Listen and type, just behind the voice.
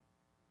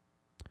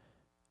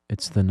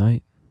It's the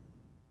night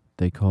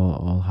they call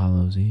All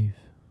Hallows Eve.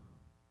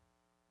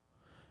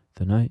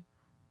 The night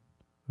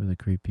where the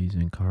creepies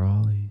and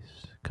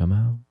Carollies come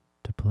out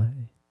to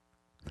play.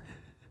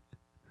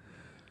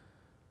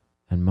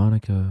 And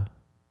Monica,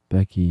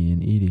 Becky,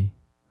 and Edie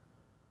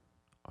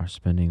are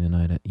spending the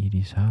night at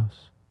Edie's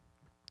house,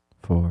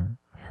 for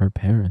her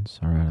parents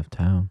are out of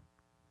town.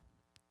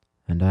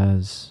 And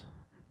as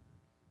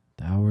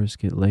the hours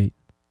get late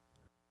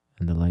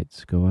and the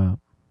lights go out,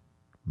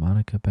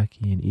 Monica,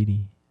 Becky, and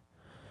Edie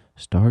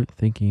start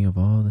thinking of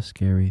all the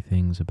scary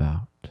things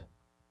about.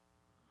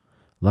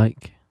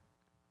 Like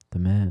the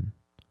man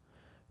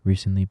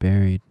recently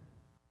buried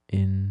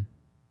in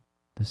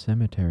the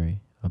cemetery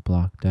a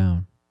block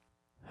down.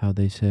 How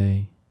they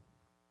say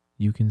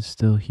you can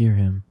still hear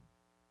him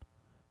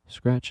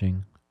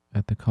scratching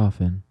at the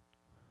coffin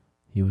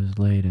he was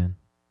laid in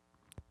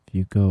if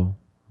you go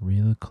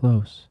real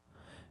close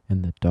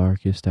in the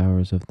darkest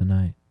hours of the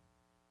night.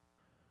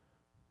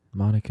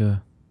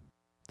 Monica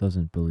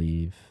doesn't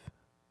believe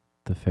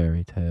the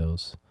fairy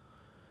tales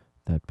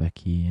that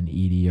Becky and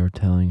Edie are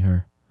telling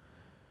her.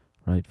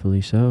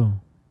 Rightfully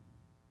so.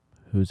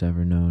 Who's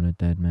ever known a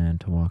dead man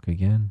to walk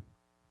again?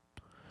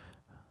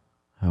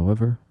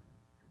 However,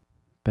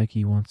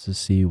 Becky wants to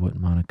see what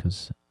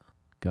Monica's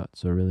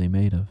guts are really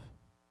made of.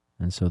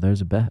 And so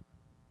there's a bet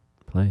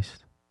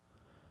placed,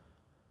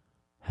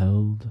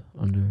 held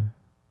under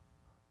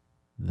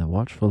the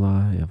watchful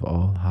eye of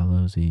All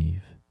Hallows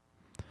Eve.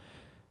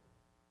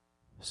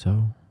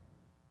 So,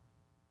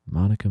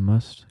 Monica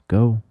must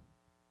go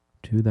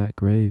to that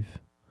grave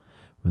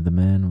where the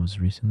man was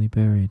recently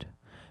buried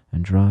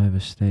and drive a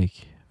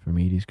stake from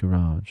Edie's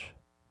garage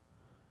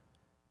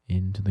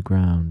into the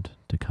ground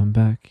to come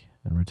back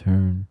and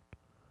return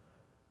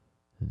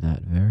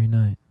that very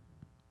night.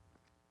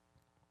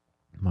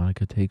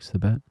 Monica takes the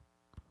bet.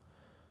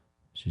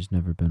 She's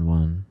never been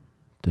one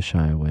to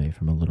shy away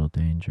from a little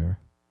danger.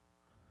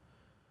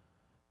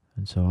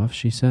 And so off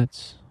she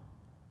sets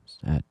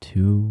at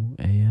 2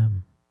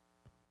 a.m.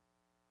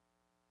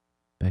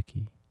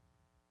 Becky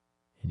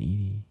and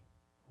Edie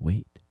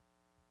wait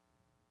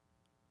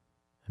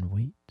and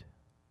wait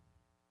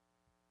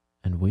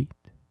and wait.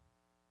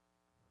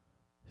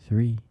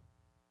 3,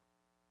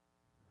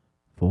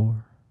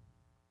 4,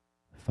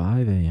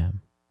 5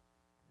 a.m.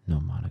 No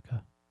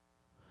Monica.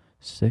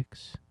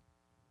 6,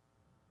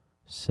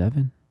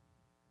 7.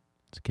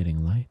 It's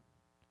getting light.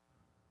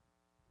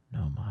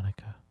 No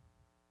Monica.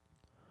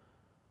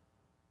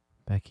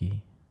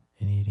 Becky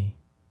and Edie,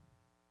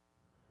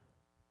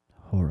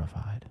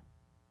 horrified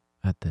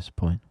at this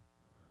point,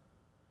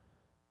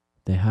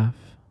 they have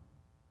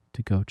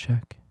to go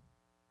check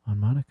on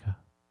Monica.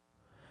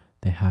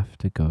 They have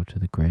to go to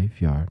the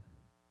graveyard.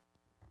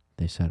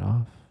 They set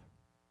off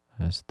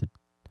as the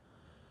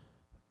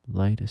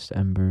lightest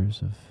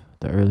embers of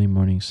the early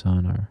morning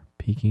sun are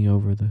peeking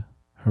over the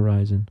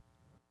horizon.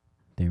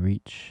 They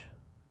reach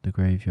the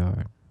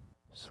graveyard,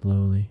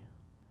 slowly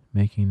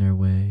making their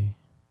way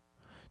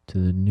to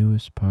the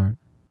newest part,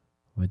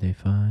 where they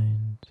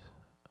find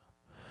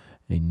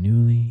a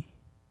newly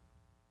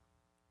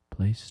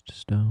placed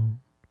stone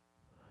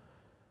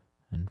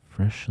and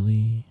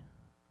freshly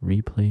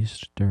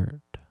replaced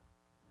dirt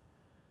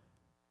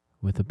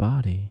with a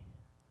body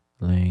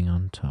laying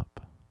on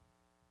top.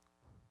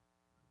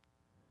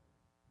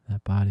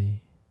 That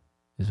body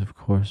is, of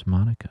course,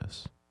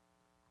 Monica's.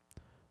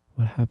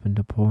 What happened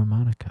to poor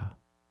Monica?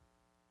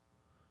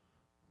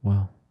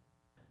 Well,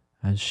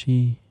 as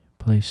she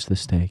placed the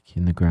stake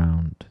in the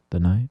ground the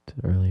night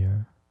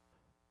earlier,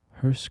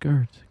 her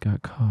skirt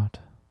got caught.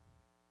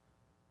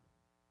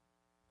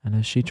 And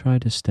as she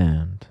tried to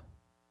stand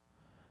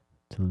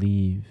to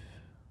leave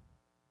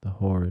the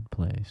horrid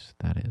place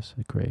that is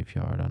a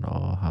graveyard on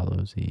All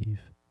Hallows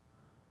Eve,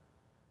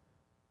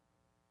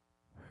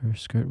 her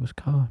skirt was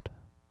caught.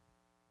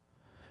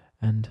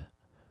 And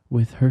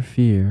with her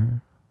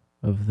fear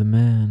of the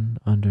man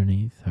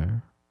underneath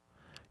her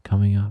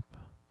coming up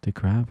to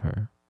grab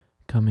her,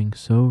 coming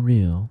so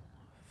real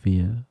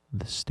via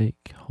the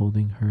stake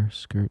holding her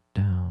skirt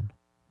down,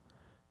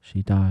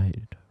 she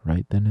died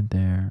right then and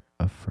there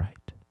of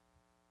fright.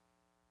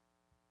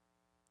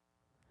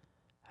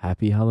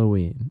 Happy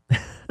Halloween.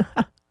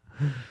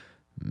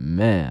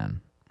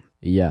 Man.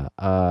 Yeah,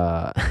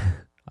 I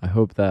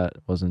hope that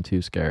wasn't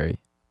too scary.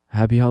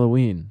 Happy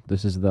Halloween.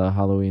 This is the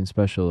Halloween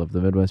special of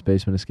the Midwest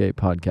Basement Escape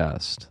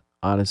podcast.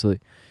 Honestly,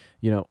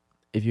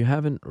 if you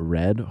haven't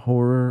read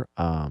horror,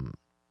 and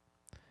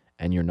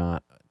you're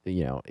not,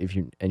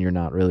 you're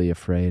not really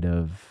afraid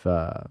of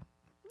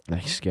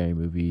like scary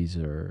movies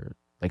or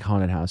like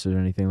haunted houses or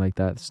anything like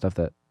that,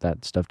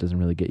 that stuff doesn't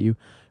really get you,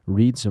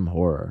 read some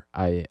horror.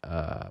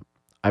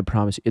 I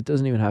promise you, it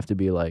doesn't even have to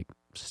be like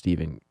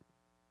Stephen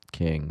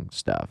King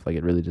stuff. Like,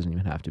 it really doesn't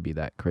even have to be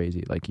that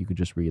crazy. Like, you could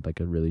just read like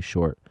a really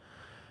short,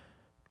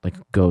 like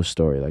a ghost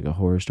story, like a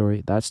horror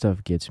story. That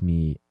stuff gets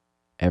me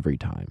every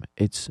time.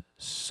 It's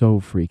so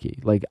freaky.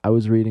 Like, I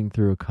was reading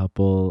through a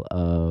couple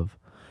of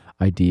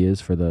ideas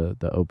for the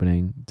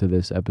opening to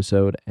this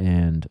episode,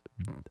 and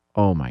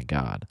oh my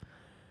god,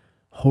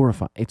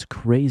 horrifying. It's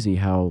crazy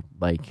how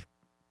like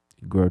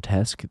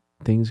grotesque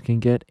things can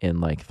get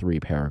in like 3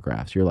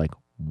 paragraphs. You're like,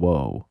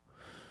 whoa.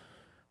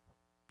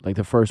 Like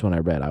the first one I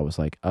read, I was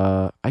like,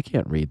 I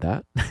can't read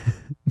that.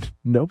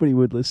 Nobody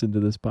would listen to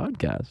this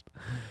podcast.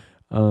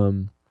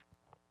 Um,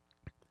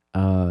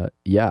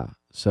 yeah.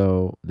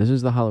 So this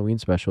is the Halloween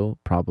special,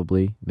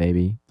 probably,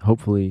 maybe,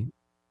 hopefully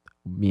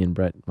me and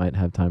Brett might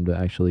have time to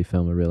actually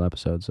film a real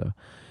episode. So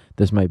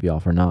this might be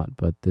off or not,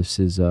 but this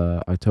is,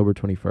 October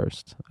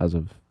 21st as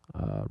of,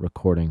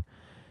 recording.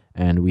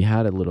 And we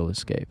had a little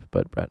escape,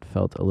 but Brett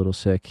felt a little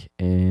sick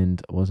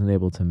and wasn't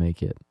able to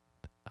make it,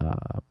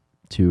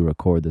 to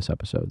record this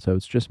episode. So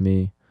it's just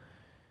me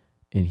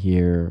in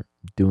here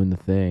doing the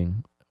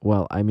thing.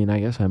 Well, I mean,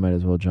 I guess I might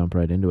as well jump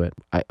right into it.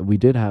 We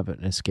did have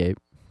an escape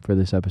for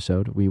this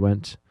episode. We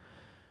went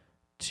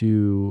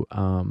to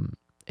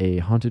a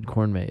haunted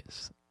corn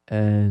maze,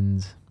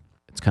 and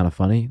it's kind of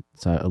funny.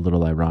 It's a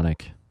little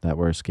ironic that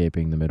we're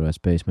escaping the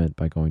Midwest basement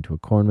by going to a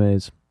corn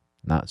maze.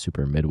 Not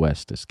super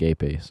Midwest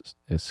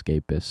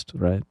escapist,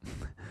 right?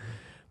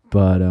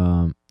 But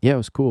yeah, it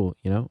was cool.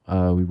 You know,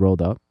 we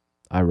rolled up.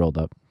 I rolled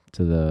up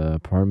to the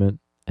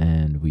apartment,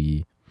 and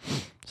we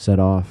set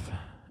off.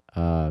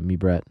 Me,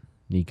 Brett,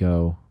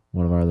 Nico,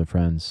 one of our other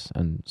friends,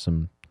 and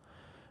some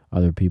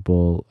other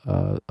people.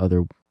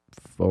 Other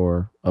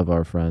 4 of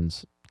our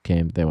friends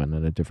came. They went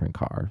in a different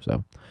car.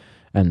 So,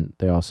 and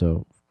they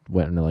also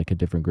went in like a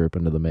different group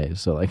into the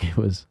maze. So like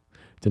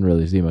didn't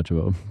really see much of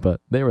them, but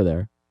they were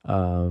there.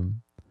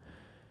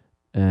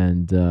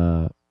 And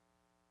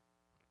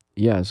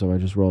yeah, so I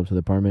just rolled up to the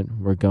apartment.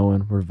 We're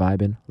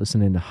vibing,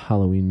 listening to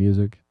Halloween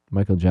music,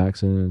 Michael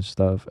Jackson and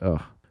stuff.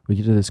 Oh, we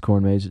get to this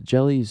corn maze.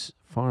 Jelly's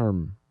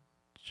farm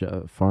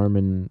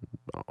and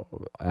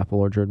apple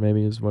orchard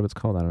maybe is what it's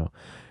called. I don't know.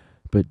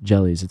 But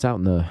Jelly's, it's out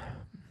in the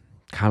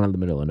kind of the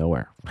middle of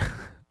nowhere.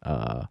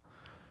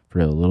 For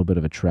a little bit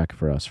of a trek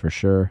for us, for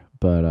sure.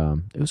 But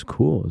it was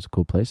cool. It was a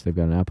cool place. They've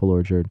got an apple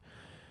orchard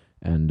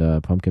and a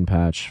pumpkin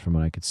patch from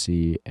what I could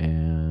see,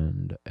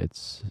 and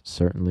it's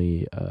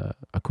certainly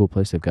a cool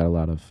place. They've got a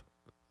lot of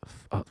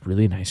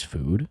really nice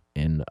food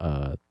in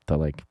the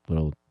like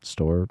little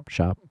store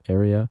shop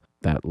area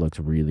that looked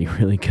really,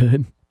 really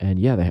good. And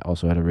yeah, they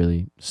also had a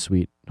really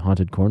sweet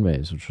haunted corn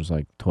maze, which was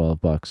like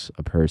 $12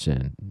 a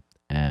person,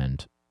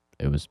 and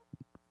it was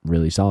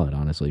really solid,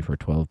 honestly, for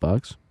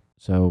 $12.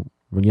 So,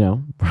 you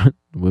know,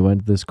 we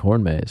went to this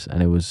corn maze,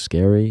 and it was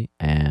scary,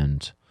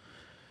 and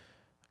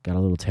got a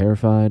little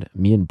terrified.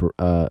 Me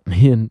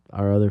and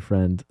our other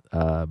friend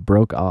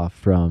broke off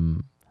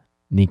from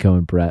Nico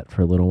and Brett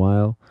for a little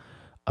while,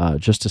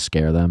 just to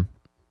scare them.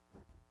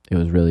 It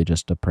was really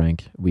just a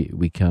prank.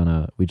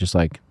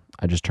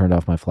 I just turned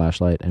off my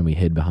flashlight and we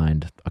hid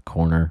behind a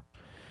corner,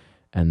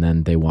 and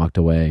then they walked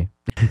away.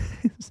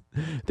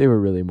 They were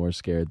really more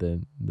scared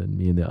than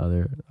me and the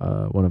other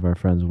one of our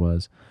friends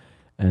was,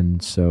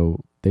 and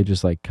so they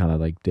just like kind of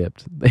like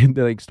dipped. They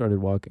like started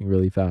walking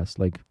really fast.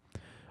 Like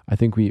I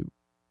think we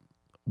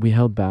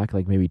held back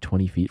like maybe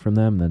 20 feet from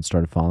them, and then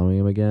started following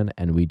them again,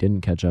 and we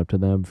didn't catch up to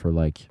them for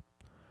like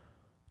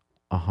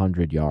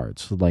 100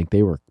 yards. Like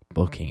they were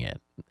booking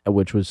it,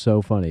 which was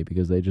so funny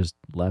because they just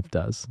left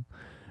us.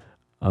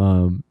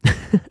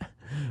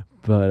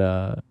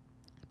 But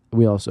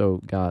we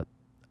also got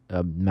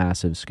a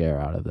massive scare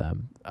out of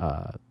them.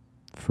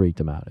 Freaked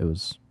them out. It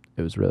was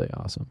really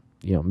awesome.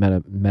 You know,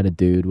 met a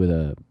dude with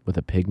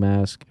a pig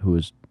mask who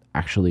was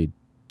actually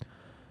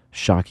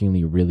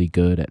shockingly really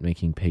good at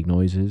making pig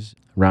noises.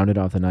 Rounded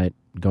off the night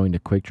going to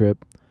Quick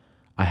Trip.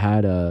 I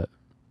had an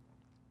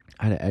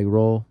egg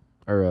roll,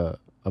 or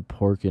a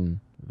pork and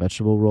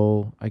vegetable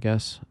roll, I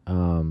guess,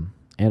 and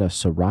a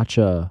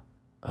sriracha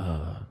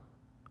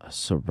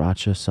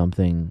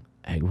something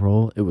egg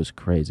roll. It was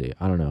crazy.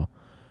 I don't know.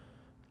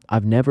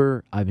 I've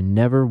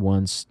never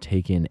once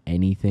taken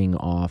anything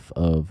off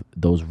of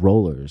those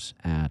rollers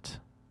at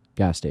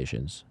gas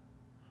stations,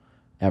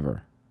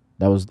 ever.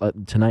 That was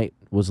tonight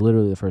was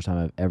literally the first time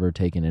I've ever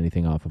taken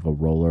anything off of a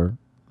roller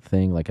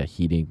thing, like a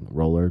heating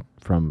roller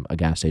from a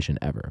gas station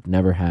ever. I've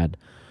never had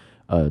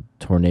a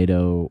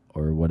tornado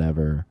or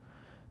whatever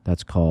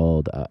that's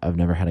called. I've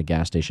never had a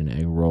gas station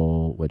egg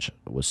roll, which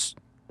was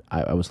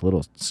I was a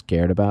little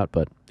scared about.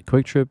 But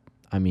Quick Trip,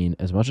 I mean,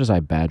 as much as I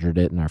badgered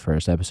it in our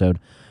first episode,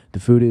 the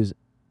food is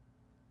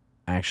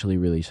actually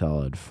really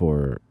solid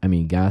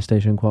gas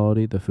station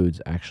quality. The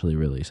food's actually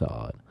really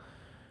solid.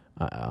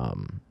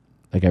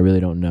 Like I really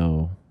don't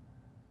know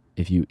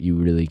if you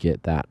really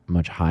get that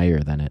much higher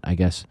than it. I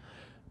guess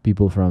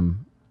people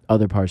from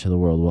other parts of the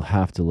world will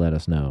have to let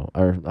us know,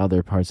 or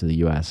other parts of the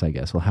U.S., I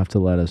guess, will have to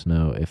let us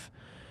know if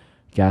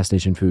gas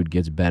station food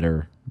gets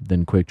better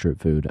than Quick Trip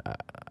food.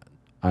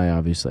 I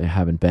obviously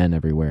haven't been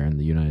everywhere in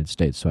the United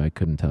States, so I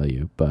couldn't tell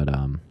you, but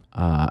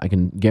I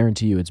can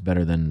guarantee you it's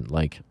better than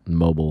like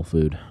mobile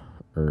food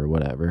or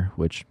whatever,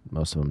 which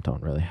most of them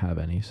don't really have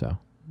any, so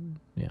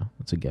yeah,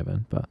 it's a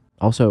given. But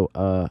also,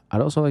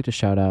 I'd also like to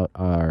shout out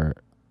our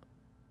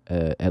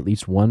at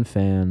least one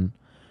fan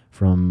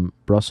from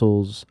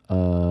Brussels.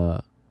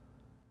 Oh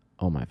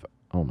my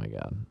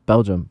God,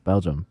 Belgium,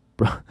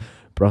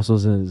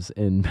 Brussels is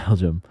in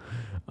Belgium.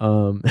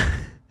 Um,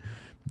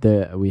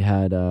 we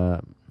had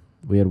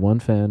one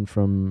fan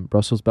from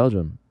Brussels,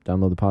 Belgium,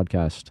 download the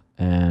podcast,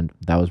 and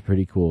that was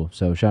pretty cool.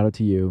 So shout out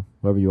to you,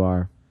 whoever you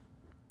are.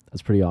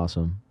 That's pretty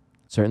awesome.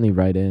 Certainly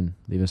write in,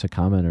 leave us a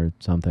comment or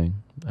something,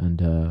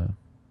 and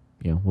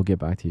we'll get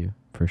back to you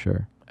for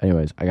sure.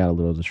 Anyways, I got a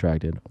little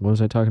distracted. What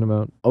was I talking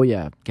about? Oh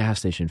yeah, gas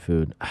station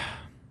food.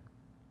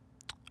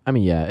 I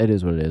mean, yeah, it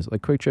is what it is.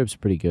 Like, Quick Trip's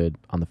pretty good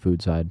on the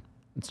food side.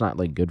 It's not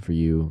like good for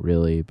you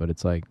really, but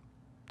it's like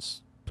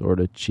sort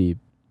of cheap,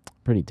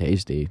 pretty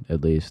tasty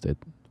at least.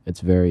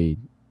 It's very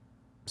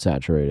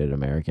saturated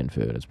American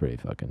food. It's pretty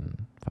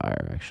fucking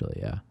fire actually,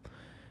 yeah.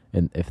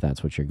 And if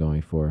that's what you're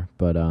going for.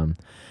 But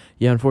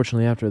yeah,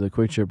 unfortunately after the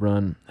Quick Trip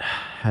run,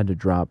 had to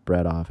drop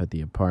Brett off at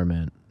the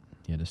apartment.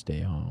 He had to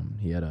stay home.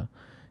 He had a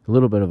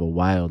little bit of a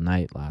wild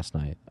night last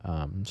night.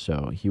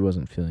 So he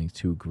wasn't feeling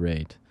too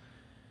great.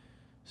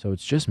 So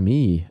it's just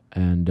me,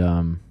 and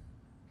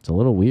it's a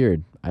little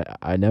weird.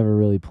 I never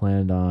really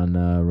planned on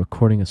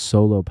recording a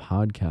solo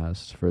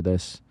podcast for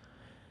this,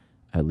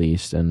 at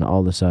least, and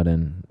all of a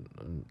sudden,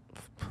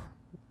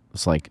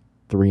 it's like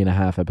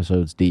 3.5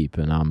 episodes deep,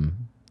 and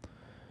I'm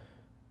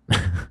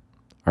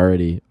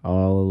already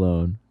all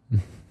alone.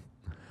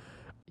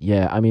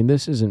 Yeah, I mean,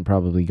 this isn't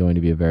probably going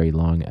to be a very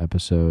long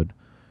episode.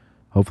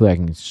 Hopefully I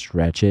can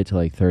stretch it to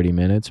like 30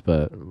 minutes,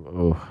 but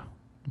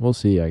we'll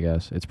see, I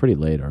guess. It's pretty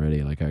late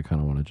already. Like, I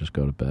kind of want to just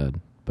go to bed.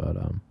 But,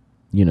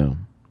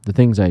 the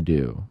things I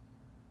do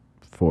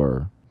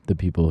for the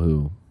people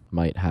who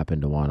might happen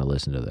to want to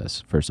listen to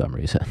this for some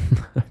reason.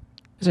 I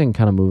can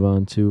kind of move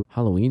on to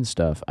Halloween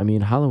stuff. I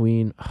mean,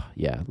 Halloween,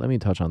 yeah, let me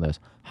touch on this.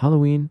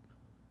 Halloween,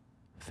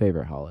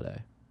 favorite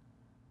holiday.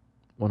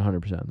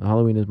 100%.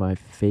 Halloween is my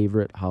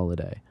favorite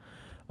holiday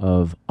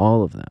of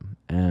all of them.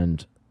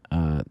 And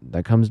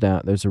that comes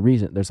down, there's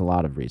a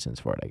lot of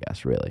reasons for it, I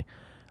guess, really.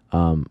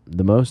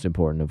 The most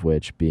important of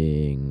which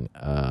being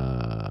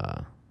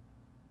that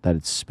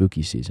it's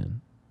spooky season.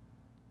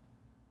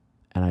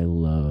 And I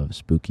love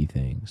spooky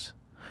things.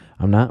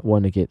 I'm not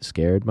one to get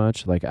scared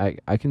much. Like,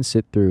 I can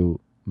sit through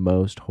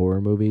most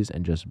horror movies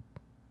and just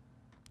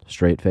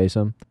straight face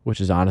them, which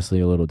is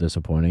honestly a little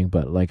disappointing.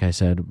 But like I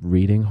said,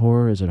 reading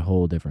horror is a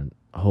whole different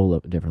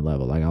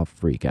level. Like, I'll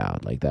freak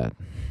out like that.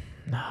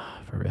 Nah,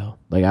 for real.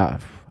 Like,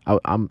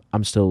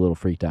 I'm still a little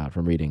freaked out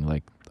from reading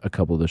like a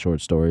couple of the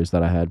short stories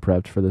that I had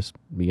prepped for this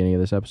beginning of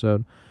this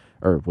episode,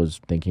 or was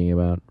thinking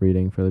about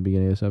reading for the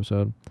beginning of this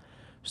episode.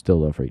 Still a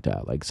little freaked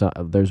out. Like, so,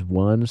 there's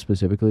one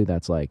specifically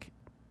that's like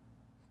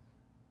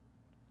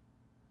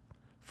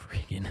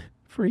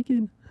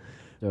freaking.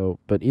 So,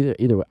 but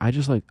either way, I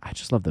just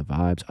love the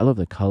vibes. I love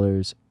the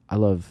colors. I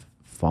love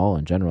fall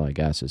in general, I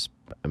guess. It's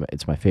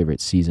my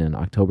favorite season.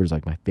 October's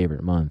like my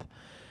favorite month,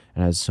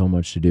 and it has so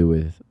much to do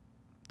with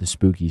the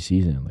spooky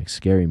season, like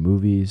scary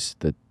movies,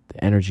 the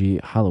energy,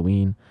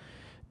 Halloween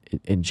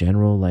in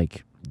general,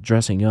 like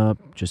dressing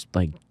up, just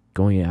like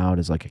going out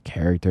as like a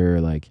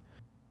character, like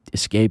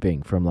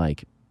escaping from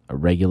like a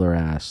regular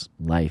ass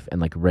life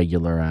and like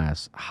regular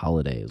ass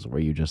holidays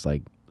where you just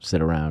like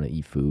sit around and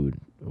eat food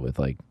with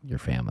like your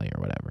family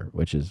or whatever,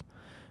 which is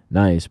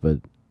nice, but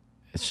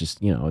it's just,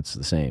 it's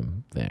the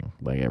same thing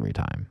like every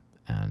time,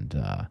 and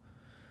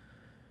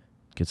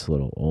gets a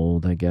little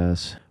old, I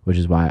guess, which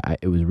is why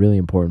it was really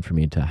important for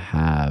me to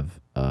have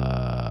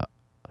a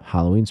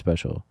Halloween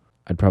special.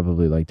 I'd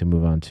probably like to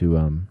move on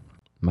to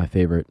my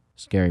favorite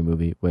scary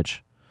movie,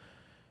 which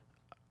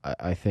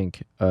I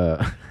think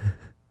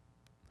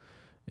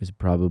is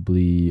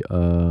probably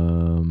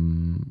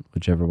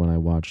whichever one I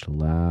watched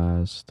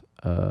last.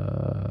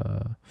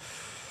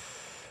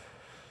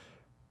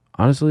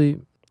 Honestly,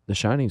 The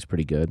Shining's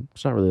pretty good.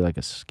 It's not really like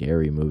a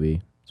scary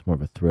movie. It's more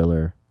of a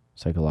thriller,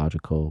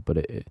 psychological,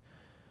 but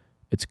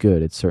it's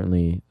good. It's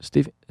certainly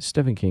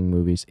Stephen King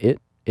movies.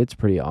 It's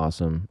pretty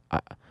awesome.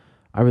 I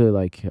really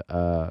like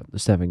the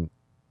Stephen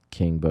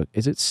King book.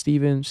 Is it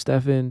Stephen?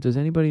 Does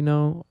anybody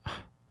know?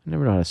 I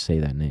never know how to say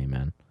that name,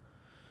 man.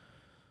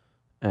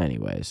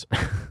 Anyways,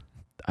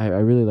 I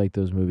really like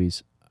those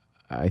movies.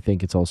 I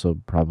think it's also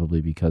probably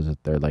because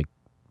they're like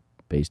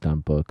based on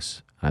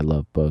books. I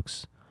love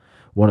books.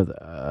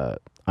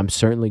 I'm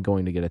certainly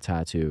going to get a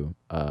tattoo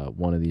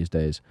one of these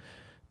days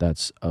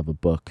that's of a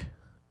book,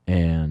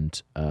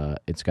 and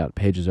it's got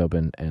pages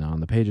open, and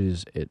on the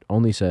pages it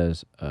only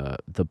says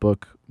the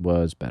book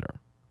was better.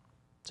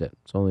 That's it.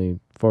 It's only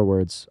 4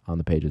 words on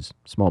the pages.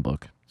 Small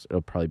book. So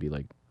it'll probably be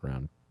like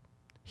around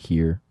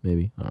here,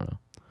 maybe. I don't know.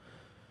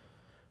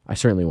 I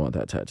certainly want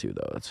that tattoo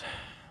though. It's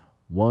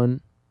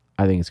one,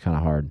 I think it's kind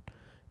of hard,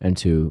 and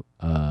two,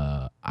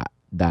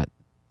 that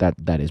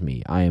is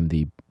me. I am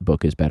the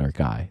book is better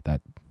guy.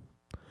 That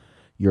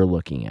you're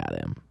looking at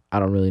him. I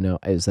don't really know.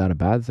 Is that a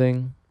bad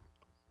thing?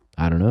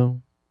 I don't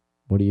know.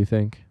 What do you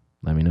think?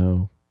 Let me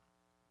know.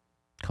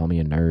 Call me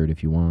a nerd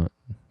if you want.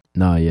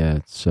 No, yeah.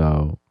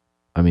 So,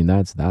 I mean,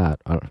 that's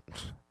that.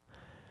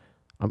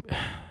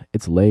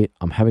 It's late.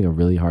 I'm having a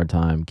really hard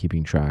time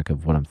keeping track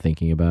of what I'm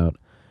thinking about,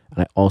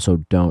 and I also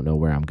don't know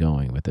where I'm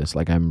going with this.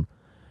 Like, I'm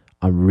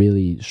I'm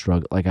really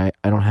struggling. Like I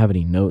don't have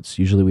any notes.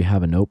 Usually we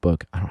have a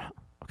notebook. I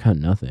got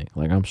nothing.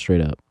 Like I'm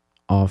straight up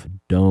off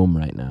dome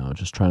right now,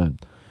 just trying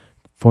to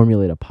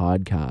formulate a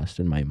podcast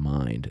in my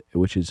mind,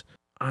 which is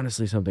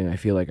honestly something I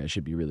feel like I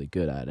should be really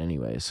good at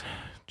anyways,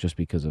 just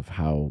because of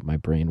how my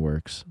brain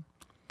works.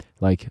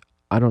 Like,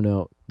 I don't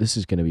know, this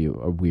is going to be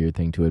a weird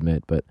thing to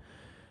admit, but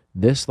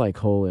this like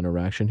whole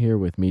interaction here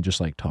with me just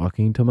like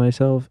talking to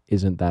myself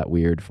isn't that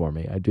weird for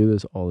me. I do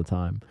this all the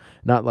time.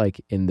 Not like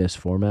in this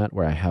format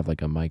where I have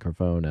like a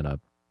microphone and a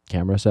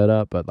camera set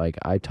up, but like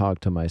I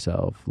talk to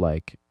myself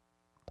like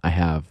I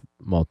have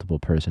multiple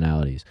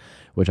personalities,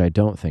 which I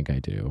don't think I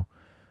do.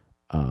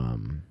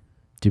 Um,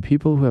 do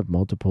people who have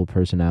multiple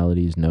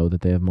personalities know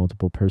that they have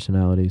multiple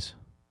personalities?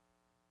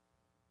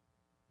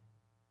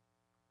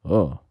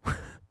 Oh,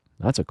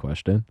 that's a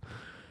question.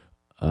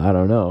 I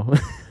don't know.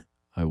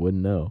 I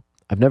wouldn't know.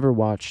 I've never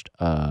watched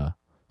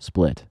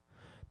Split.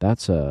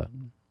 That's a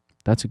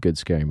that's a good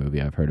scary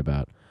movie I've heard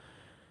about.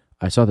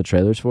 I saw the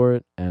trailers for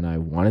it and I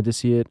wanted to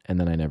see it and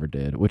then I never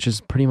did, which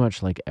is pretty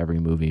much like every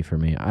movie for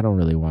me. I don't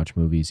really watch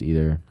movies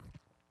either,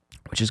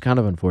 which is kind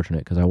of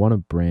unfortunate because I want to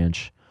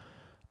branch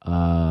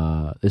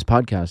this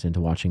podcast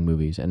into watching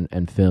movies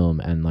and film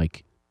and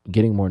like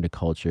getting more into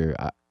culture,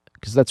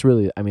 because that's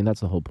really, I mean,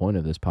 that's the whole point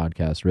of this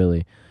podcast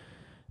really.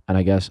 And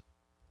I guess,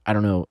 I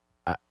don't know,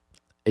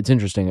 it's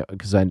interesting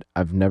because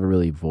I've never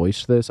really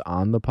voiced this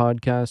on the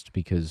podcast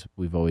because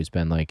we've always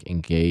been like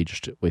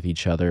engaged with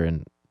each other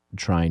and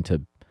trying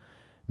to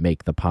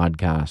make the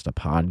podcast a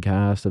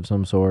podcast of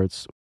some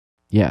sorts.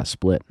 Yeah,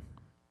 Split.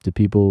 Do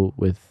people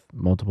with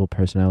multiple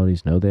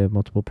personalities know they have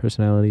multiple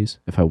personalities?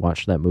 If I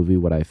watched that movie,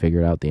 would I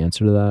figure out the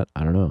answer to that?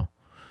 I don't know.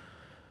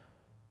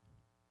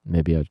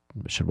 Maybe I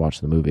should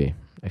watch the movie.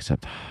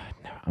 Except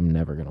I'm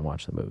never going to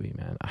watch the movie,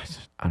 man.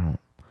 I don't.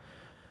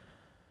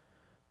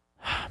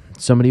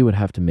 Somebody would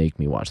have to make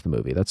me watch the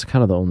movie. That's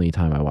kind of the only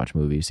time I watch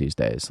movies these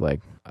days.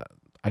 Like,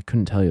 I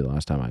couldn't tell you the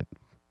last time I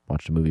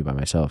watched a movie by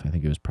myself. I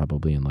think it was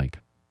probably in like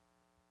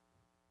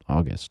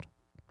August.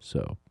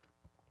 So,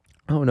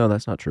 oh no,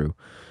 that's not true.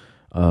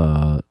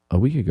 A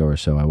week ago or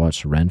so, I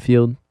watched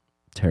Renfield.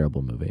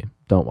 Terrible movie.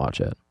 Don't watch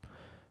it.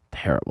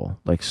 Terrible.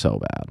 Like, so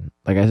bad.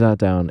 Like, I sat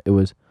down. It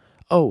was,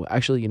 oh,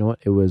 actually, you know what?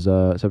 It was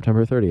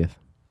September 30th.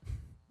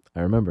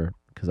 I remember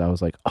because I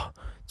was like, oh,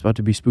 it's about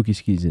to be spooky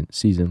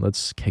season.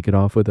 Let's kick it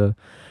off with a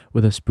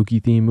spooky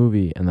theme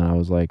movie. And then I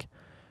was like,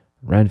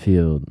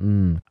 Renfield.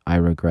 I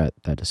regret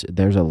that.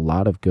 There's a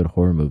lot of good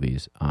horror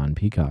movies on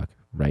Peacock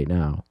right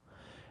now,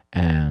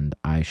 and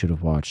I should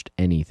have watched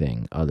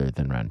anything other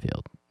than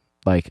Renfield.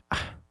 Like,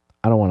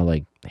 I don't want to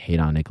like hate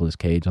on Nicolas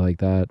Cage like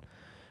that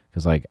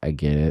because like I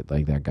get it.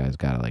 Like that guy's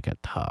got like a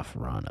tough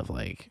run of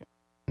like,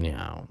 you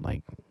know,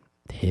 like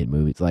hit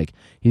movies. Like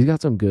he's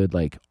got some good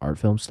like art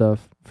film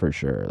stuff for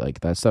sure.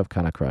 Like that stuff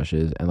kind of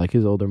crushes, and like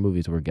his older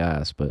movies were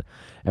gas. But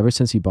ever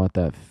since he bought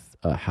that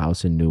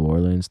house in New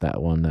Orleans,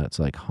 that one that's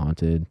like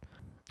haunted.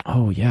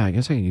 Oh yeah, I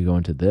guess I could go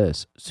into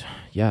this.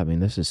 Yeah, I mean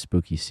this is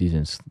spooky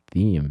season's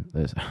theme.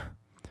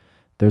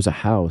 There's a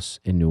house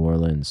in New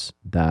Orleans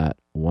that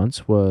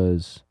once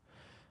was,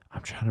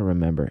 I'm trying to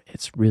remember.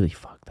 It's really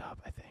fucked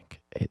up. I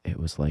think it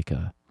was like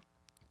a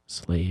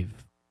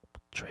slave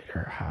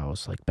trader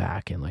house, like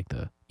back in like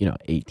the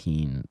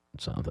 18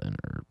 something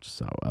or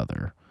so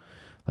other,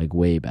 like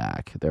way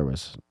back. There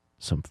was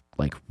some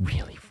like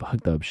really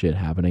fucked up shit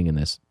happening in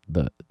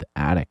the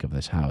attic of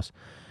this house,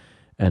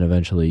 and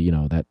eventually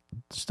that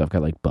stuff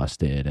got like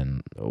busted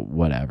and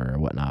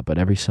whatnot. But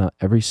ever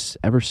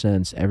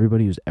since,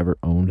 everybody who's ever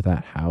owned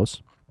that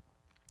house,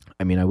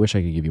 I mean, I wish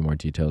I could give you more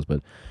details,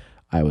 but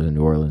I was in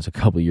New Orleans a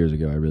couple years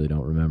ago. I really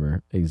don't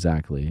remember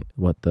exactly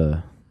what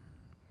the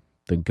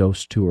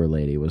ghost tour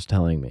lady was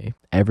telling me.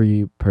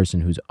 Every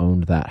person who's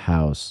owned that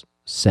house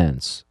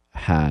since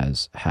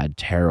has had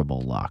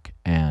terrible luck.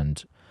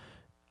 And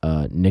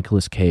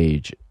Nicolas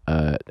Cage,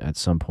 at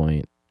some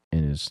point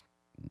in his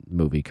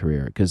movie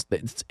career, because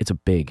it's a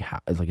big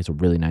house, like it's a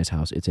really nice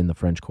house. It's in the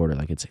French Quarter.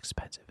 Like it's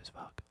expensive as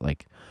fuck.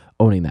 Like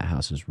owning that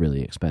house is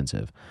really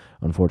expensive.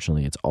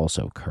 Unfortunately, it's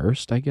also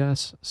cursed, I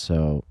guess.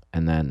 So,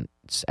 and then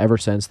ever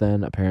since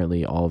then,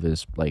 apparently all of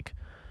his like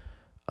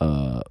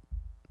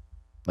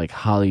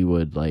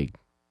Hollywood like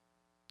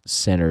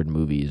centered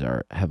movies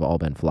have all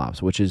been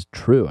flops, which is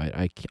true.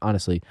 I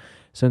honestly,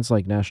 since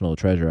like National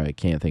Treasure, I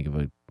can't think of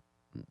a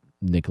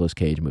Nicolas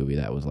Cage movie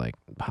that was like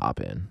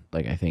poppin'.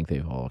 Like I think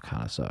they've all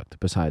kind of sucked.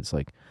 Besides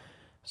like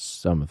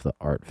some of the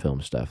art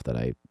film stuff that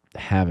I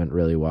haven't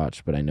really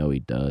watched, but I know he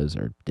does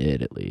or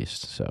did at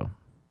least. So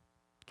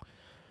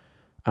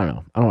I don't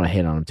know. I don't want to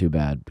hate on him too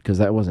bad because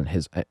that wasn't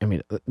his. I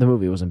mean, the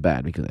movie wasn't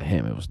bad because of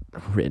him. It was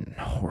written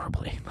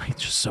horribly, like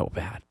just so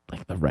bad.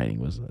 Like the writing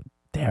was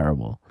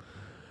terrible.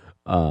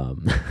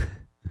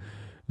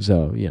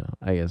 So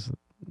I guess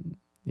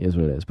it is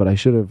what it is. But I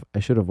should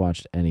have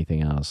watched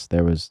anything else.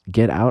 There was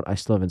Get Out. I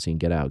still haven't seen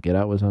Get Out. Get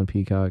Out was on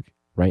Peacock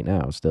right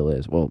now. Still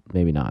is. Well,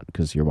 maybe not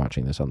because you're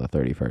watching this on the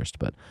 31st.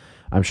 But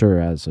I'm sure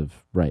as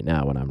of right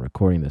now, when I'm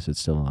recording this, it's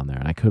still on there,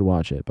 and I could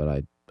watch it,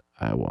 but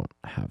I won't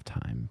have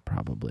time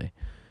probably.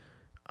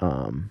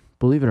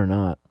 believe it or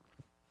not,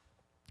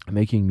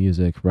 making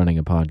music, running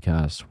a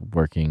podcast,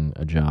 working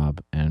a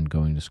job, and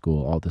going to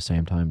school all at the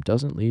same time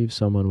doesn't leave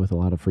someone with a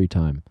lot of free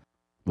time,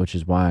 which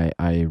is why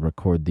I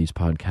record these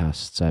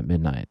podcasts at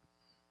midnight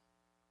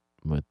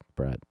with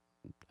Brett,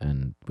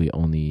 and we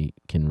only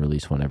can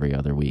release one every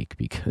other week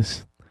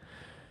because,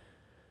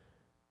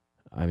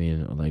 I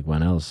mean, like,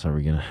 when else are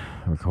we going to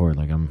record?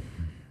 Like, I'm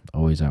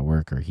always at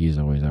work or he's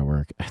always at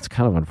work. It's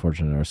kind of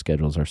unfortunate our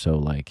schedules are so,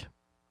 like,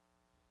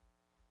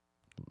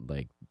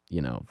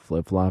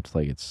 flip-flops.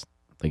 Like, it's,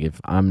 like, if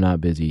I'm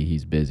not busy,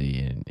 he's busy,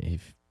 and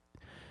if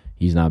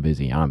he's not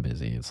busy, I'm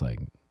busy. It's, like,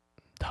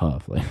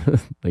 tough. Like,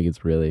 like,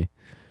 it's really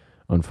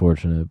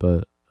unfortunate,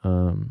 but,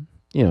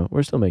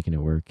 we're still making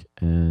it work,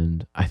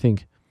 and I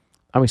think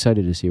I'm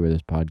excited to see where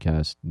this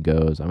podcast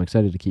goes. I'm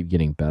excited to keep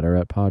getting better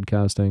at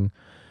podcasting.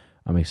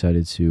 I'm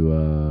excited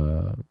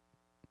to,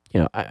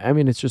 I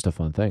mean, it's just a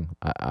fun thing.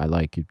 I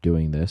like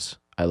doing this.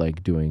 I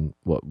like doing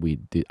what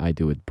I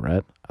do with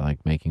Brett. I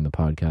like making the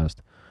podcast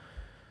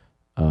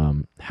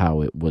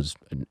how it was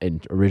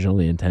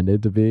originally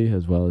intended to be,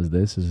 as well as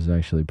this. This is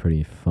actually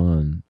pretty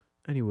fun.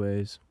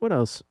 Anyways, what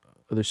else?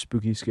 Other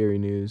spooky, scary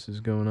news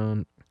is going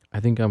on. I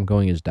think I'm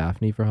going as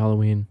Daphne for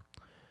Halloween.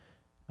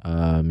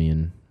 Me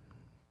and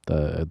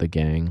the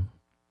gang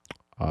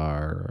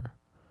are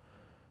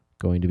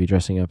going to be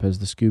dressing up as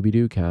the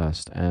Scooby-Doo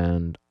cast,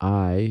 and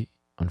I,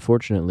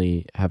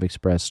 unfortunately, have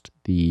expressed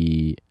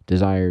the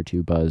desire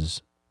to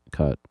buzz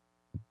cut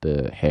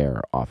the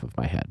hair off of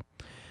my head,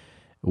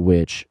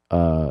 which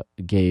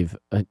gave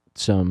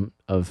some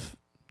of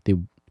the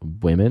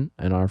women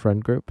in our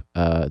friend group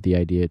the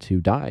idea to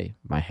dye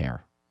my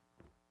hair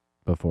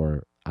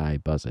before I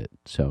buzz it.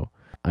 So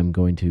I'm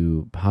going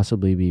to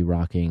possibly be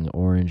rocking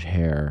orange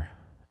hair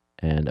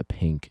and a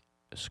pink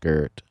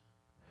skirt.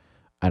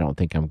 I don't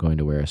think I'm going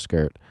to wear a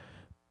skirt,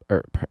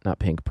 or not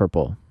pink,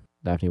 purple.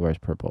 Daphne wears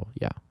purple.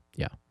 Yeah.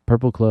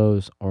 Purple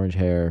clothes, orange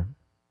hair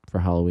for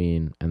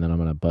Halloween, and then I'm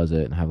going to buzz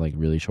it and have like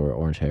really short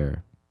orange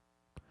hair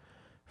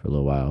for a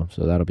little while.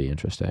 So that'll be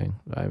interesting.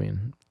 I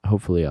mean,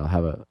 hopefully I'll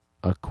have a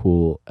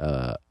cool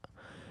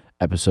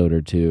episode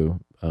or two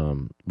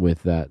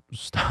with that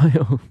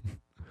style.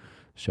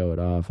 Show it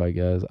off, I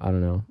guess. I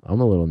don't know. I'm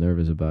a little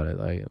nervous about it.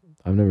 Like,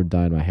 I've never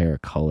dyed my hair a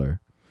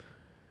color.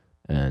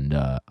 And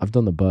I've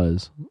done the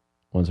buzz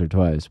once or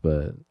twice,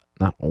 but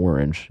not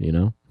orange, It's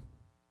going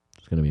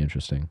to be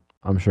interesting.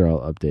 I'm sure I'll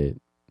update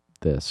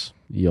this.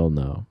 You'll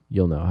know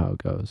how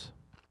it goes.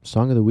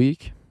 Song of the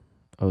week.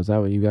 Oh, is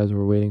that what you guys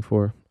were waiting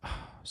for?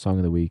 Song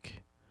of the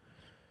week.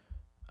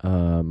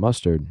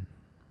 Mustard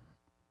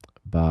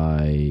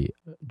by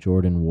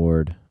Jordan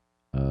Ward,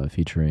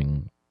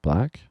 featuring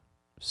Black.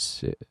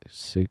 Silac.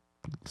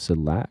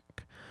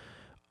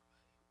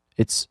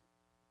 It's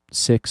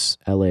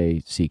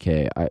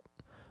 6LACK. I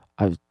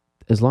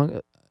as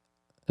long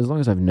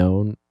as I've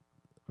known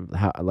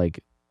how,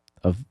 like,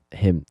 of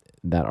him,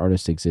 that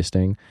artist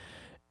existing,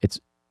 it's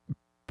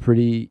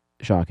pretty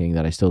shocking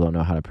that I still don't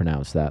know how to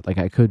pronounce that. Like,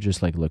 I could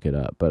just like look it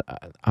up, but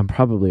I'm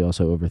probably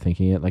also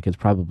overthinking it. Like, it's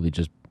probably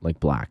just like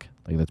Black.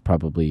 Like, that's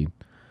probably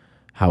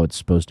how it's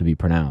supposed to be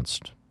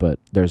pronounced. But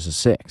there's a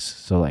 6,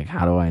 so like,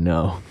 how do I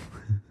know?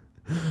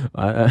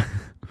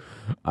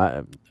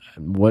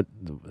 What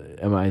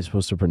am I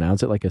supposed to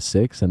pronounce it like a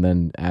 6 and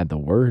then add the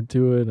word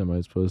to it? Am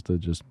I supposed to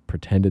just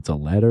pretend it's a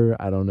letter?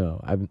 I don't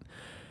know. I've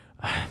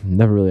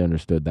never really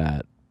understood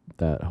that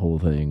whole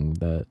thing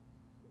that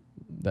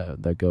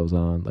goes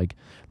on.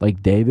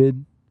 Like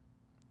David,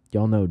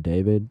 y'all know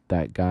David,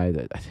 that guy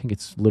that I think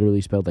it's literally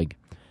spelled like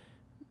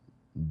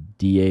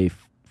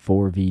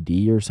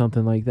DA4VD or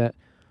something like that.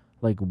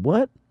 Like,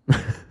 what?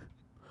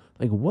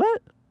 Like,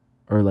 what?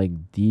 Or like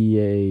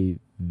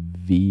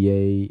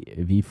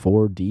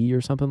DAVV4D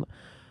or something.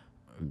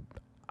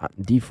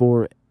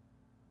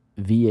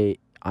 D4VA.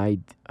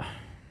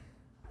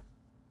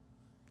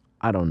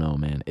 I don't know,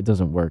 man. It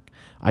doesn't work.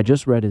 I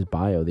just read his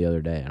bio the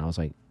other day, and I was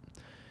like,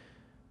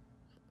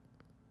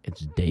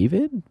 it's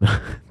David?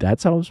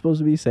 That's how I'm supposed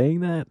to be saying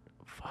that?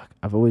 Fuck.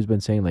 I've always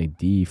been saying like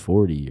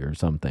D40 or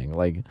something.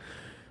 Like,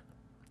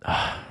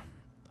 I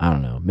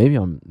don't know. Maybe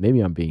I'm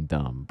being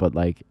dumb, but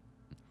like,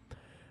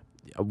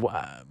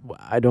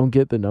 I don't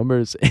get the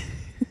numbers. I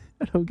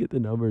don't get the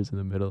numbers in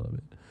the middle of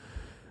it.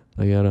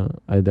 Like,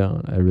 I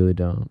really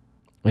don't.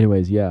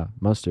 Anyways, yeah,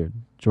 Mustard,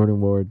 Jordan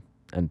Ward,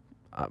 and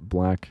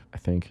Black, I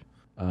think.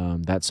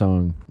 That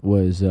song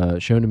was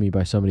shown to me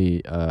by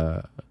somebody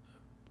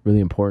really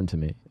important to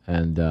me,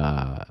 and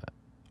I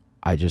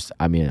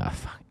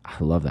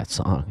love that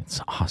song. It's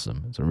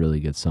awesome. It's a really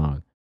good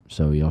song.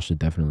 So y'all should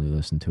definitely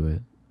listen to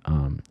it.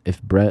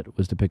 If Brett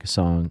was to pick a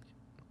song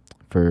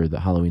for the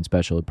Halloween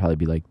special, it'd probably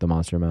be like the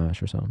Monster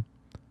Mash or something.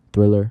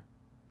 Thriller.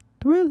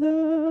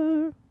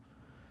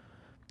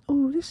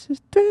 Oh, this is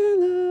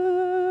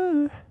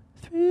Thriller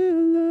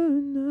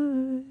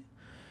night.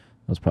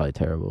 That was probably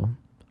terrible.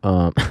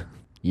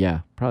 Yeah,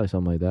 probably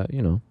something like that,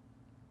 Did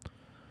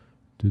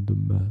the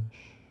mash,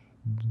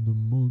 did the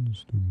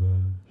monster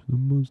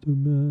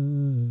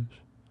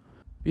mash.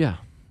 Yeah,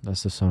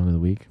 that's the song of the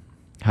week.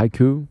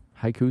 Haiku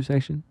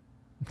section.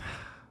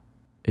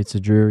 It's a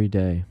dreary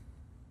day,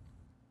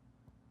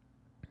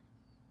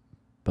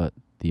 but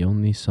the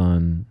only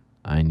sun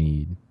I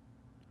need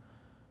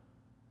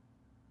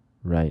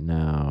right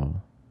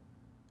now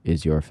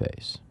is your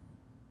face.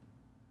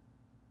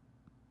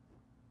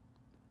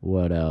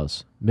 What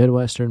else?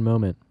 Midwestern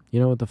moment. You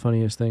know what the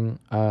funniest thing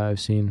I've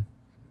seen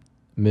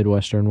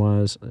Midwestern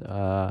was?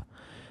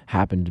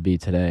 Happened to be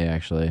today,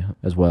 actually,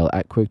 as well.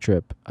 At Quick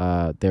Trip,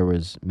 there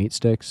was meat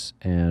sticks,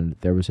 and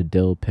there was a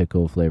dill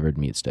pickle flavored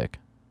meat stick.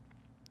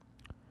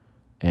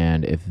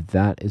 And if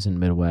that isn't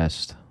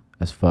Midwest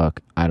as fuck,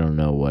 I don't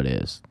know what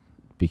is.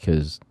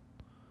 Because,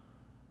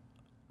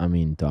 I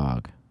mean,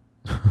 dog.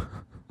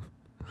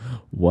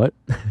 What?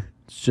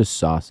 It's just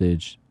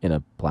sausage in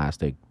a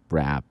plastic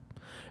wrap.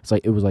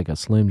 It was like a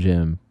Slim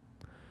Jim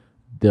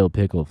dill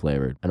pickle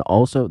flavored. And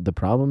also, the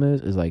problem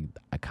is like,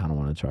 I kind of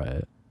want to try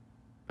it.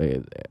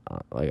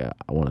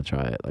 I want to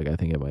try it. Like, I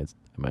think it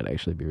might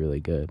actually be really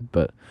good,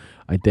 but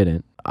I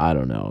didn't. I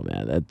don't know,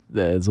 man.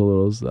 That's a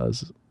little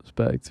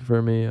suspect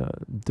for me.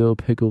 Dill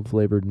pickle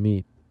flavored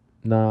meat,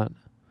 not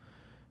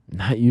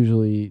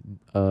usually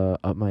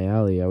up my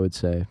alley, I would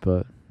say.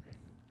 But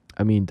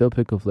I mean, dill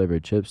pickle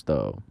flavored chips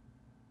though,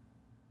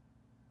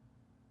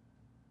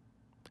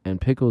 and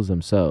pickles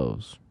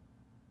themselves,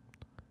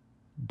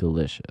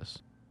 delicious.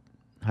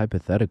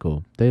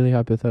 Hypothetical, daily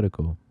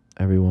hypothetical,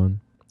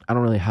 everyone. I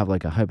don't really have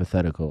like a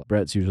hypothetical.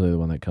 Brett's usually the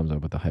one that comes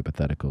up with the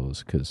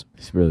hypotheticals because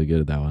he's really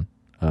good at that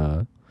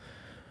one.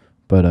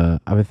 But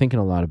I've been thinking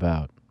a lot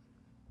about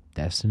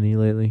destiny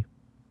lately.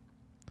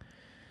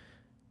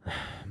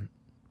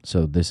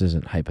 So this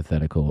isn't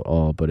hypothetical at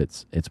all, but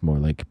it's more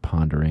like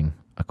pondering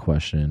a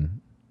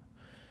question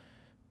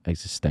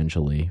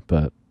existentially.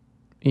 But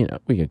you know,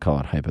 we could call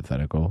it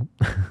hypothetical.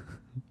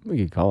 We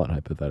could call it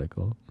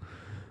hypothetical.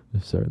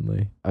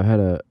 Certainly, I've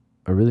had a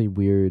really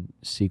weird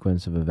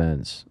sequence of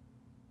events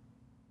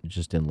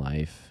just in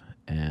life,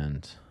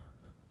 and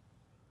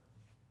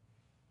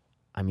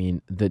I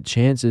mean, the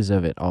chances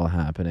of it all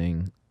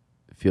happening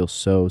feel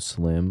so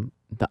slim.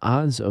 The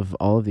odds of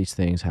all of these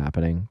things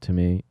happening to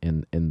me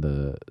in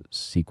the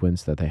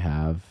sequence that they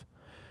have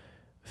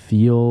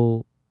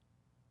feel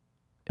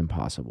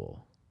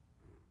impossible,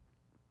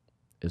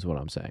 is what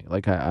I'm saying.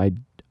 Like,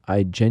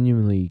 I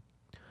genuinely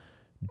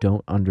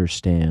don't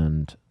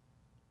understand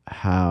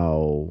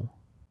how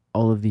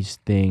all of these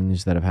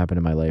things that have happened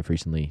in my life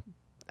recently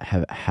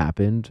have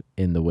happened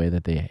in the way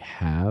that they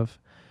have,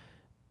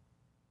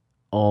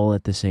 all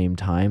at the same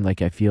time.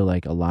 Like, I feel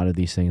like a lot of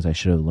these things I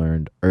should have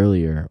learned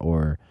earlier,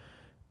 or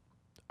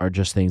are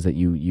just things that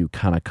you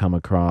kind of come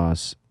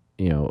across,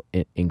 you know,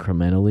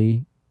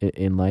 incrementally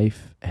in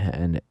life,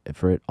 and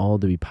for it all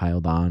to be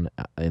piled on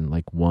in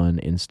like one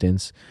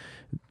instance,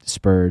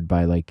 spurred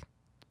by like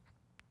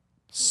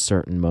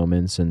certain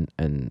moments and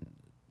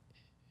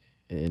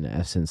in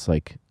essence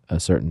like a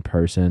certain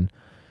person,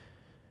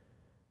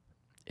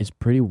 is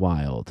pretty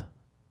wild.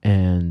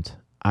 And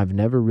I've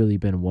never really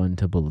been one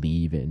to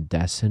believe in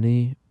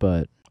destiny,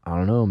 but I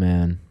don't know,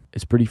 man.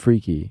 It's pretty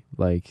freaky.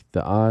 Like,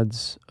 the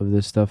odds of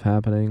this stuff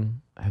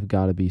happening have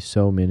got to be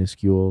so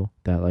minuscule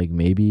that like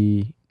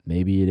maybe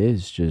it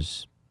is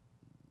just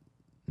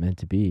meant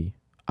to be.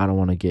 I don't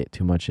want to get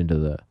too much into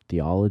the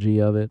theology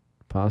of it,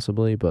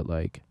 possibly, but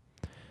like,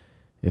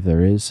 if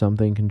there is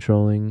something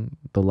controlling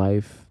the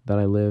life that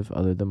I live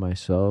other than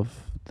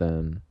myself,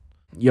 then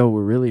yo,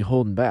 we're really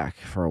holding back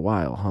for a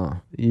while, huh?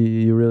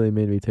 You really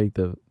made me take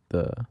the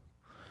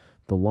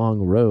long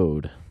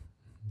road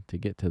to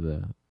get to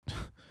the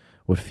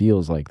what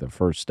feels like the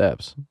first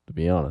steps, to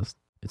be honest.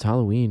 It's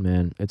Halloween,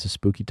 man. It's a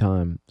spooky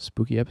time,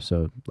 spooky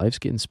episode. Life's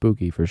getting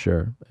spooky for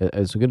sure.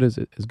 As good as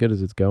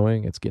it's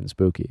going, it's getting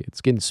spooky.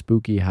 It's getting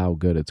spooky how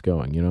good it's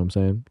going. You know what I'm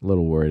saying? A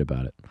little worried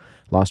about it.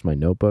 Lost my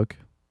notebook,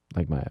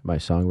 like my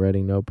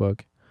songwriting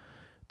notebook.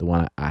 The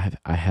one I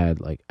had,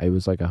 like, it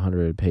was like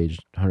 100 page,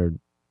 100.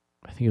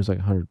 I think it was like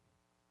 100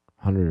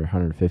 or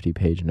 150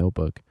 page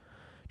notebook,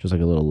 just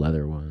like a little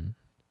leather one.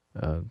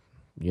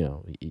 You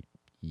know,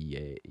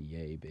 yay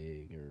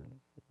big or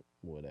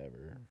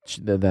whatever.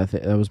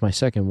 That was my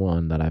second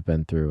one that I've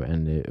been through,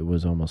 and it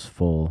was almost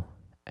full,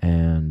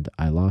 and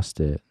I lost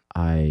it.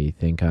 I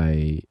think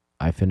I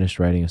finished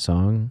writing a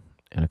song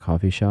in a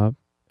coffee shop,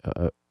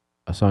 a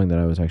song that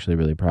I was actually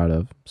really proud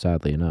of,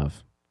 sadly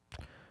enough.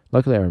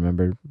 Luckily, I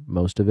remembered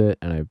most of it,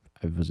 and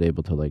I was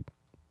able to like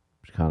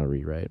kind of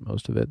rewrite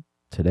most of it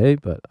today.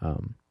 But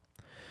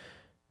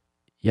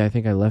yeah, I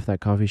think I left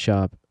that coffee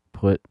shop,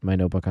 put my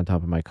notebook on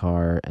top of my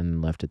car,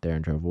 and left it there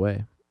and drove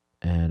away.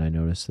 And I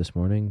noticed this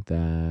morning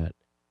that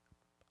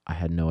I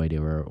had no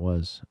idea where it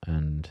was,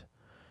 and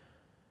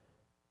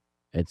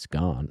it's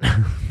gone.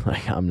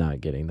 Like, I'm not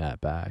getting that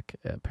back,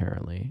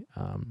 apparently.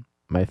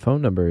 My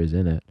phone number is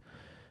in it.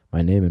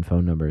 My name and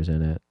phone number is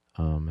in it.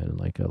 And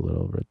like a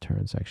little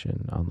return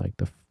section on like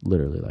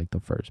literally like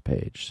the first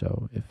page.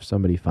 So if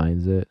somebody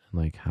finds it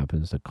and like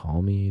happens to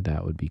call me,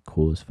 that would be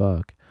cool as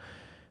fuck.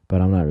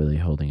 But I'm not really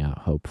holding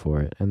out hope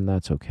for it, and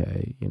that's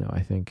okay. You know, I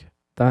think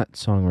that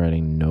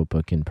songwriting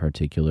notebook in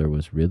particular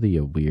was really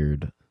a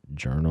weird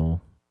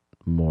journal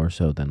more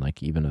so than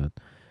like even a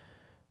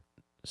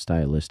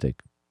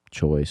stylistic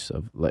choice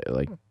of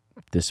like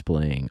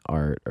displaying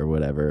art or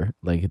whatever.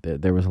 Like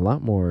there was a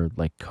lot more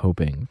like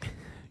coping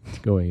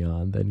going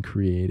on than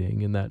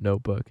creating in that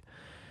notebook.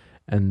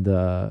 And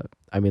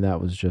I mean,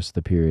 that was just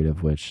the period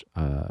of which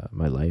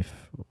my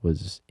life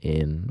was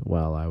in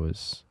while I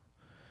was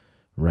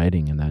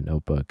writing in that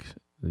notebook,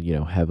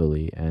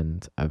 heavily.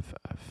 And I've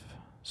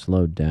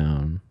slowed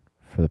down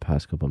for the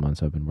past couple of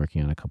months. I've been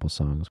working on a couple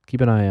songs.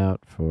 Keep an eye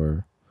out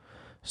for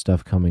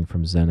stuff coming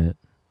from Zenit.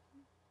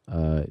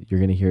 You're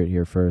gonna hear it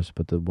here first,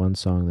 but the one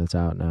song that's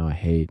out now, I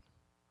hate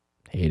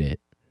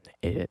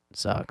it,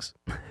 sucks.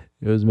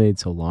 It was made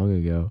so long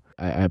ago.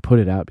 I put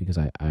it out because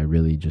I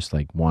really just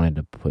like wanted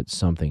to put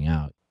something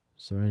out.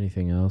 Is there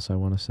anything else I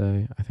want to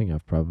say? I think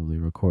I've probably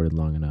recorded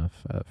long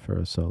enough for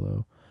a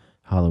solo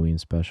Halloween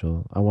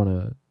special. I want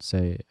to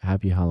say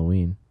happy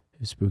Halloween.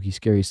 If spooky,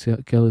 scary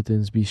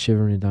skeletons be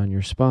shivering down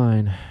your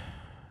spine,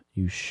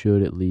 you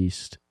should at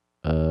least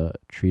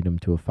treat them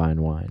to a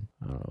fine wine.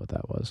 I don't know what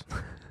that was.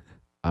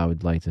 I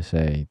would like to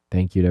say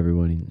thank you to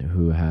everyone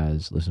who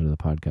has listened to the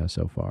podcast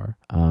so far.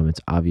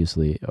 It's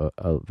obviously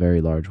a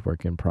very large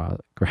work in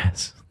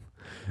progress,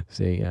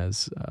 seeing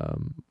as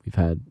we've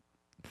had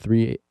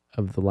 3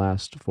 of the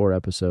last 4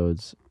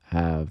 episodes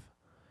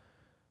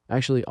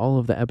actually all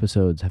of the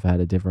episodes have had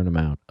a different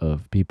amount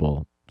of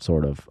people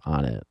sort of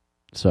on it.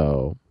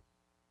 So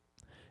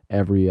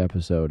every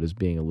episode is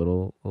being a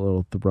little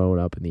thrown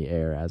up in the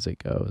air as it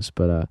goes.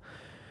 But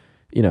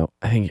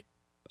I think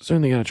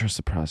certainly gotta trust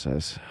the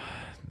process.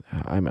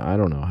 I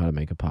don't know how to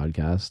make a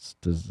podcast,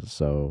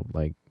 so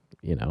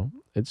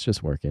it's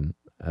just working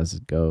as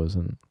it goes,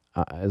 and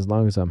as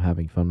long as I'm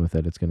having fun with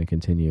it, it's going to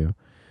continue.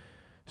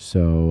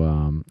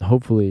 So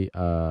hopefully,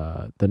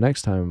 the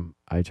next time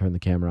I turn the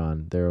camera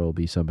on, there will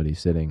be somebody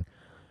sitting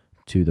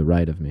to the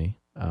right of me,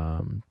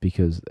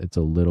 because it's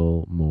a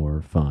little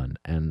more fun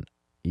and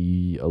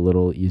a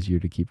little easier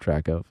to keep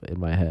track of in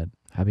my head.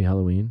 Happy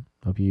Halloween!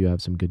 Hope you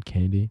have some good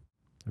candy.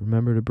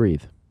 Remember to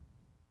breathe.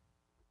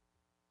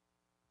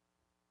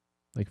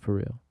 Like, for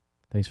real.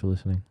 Thanks for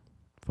listening.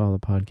 Follow the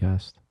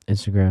podcast.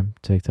 Instagram,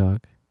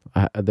 TikTok.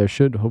 There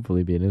should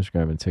hopefully be an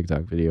Instagram and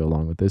TikTok video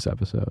along with this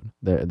episode.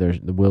 There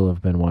will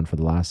have been one for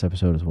the last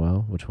episode as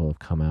well, which will have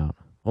come out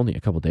only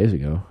a couple days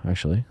ago,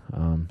 actually.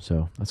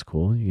 So that's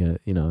cool. You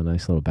get, a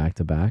nice little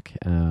back-to-back.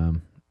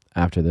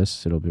 After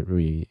this, it'll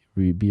be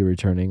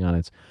returning on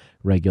its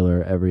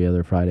regular every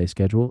other Friday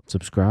schedule.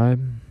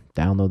 Subscribe.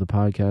 Download the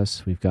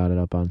podcast. We've got it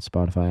up on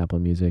Spotify, Apple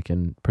Music,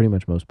 and pretty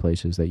much most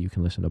places that you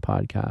can listen to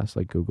podcasts,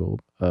 like Google,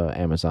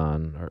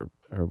 Amazon,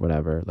 or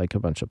whatever, like a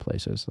bunch of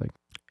places. Like,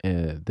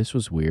 this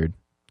was weird,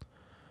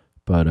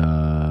 but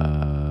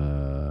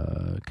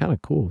kind of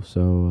cool.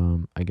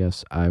 So I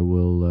guess I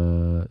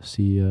will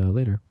see you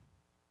later.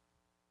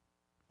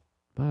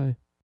 Bye.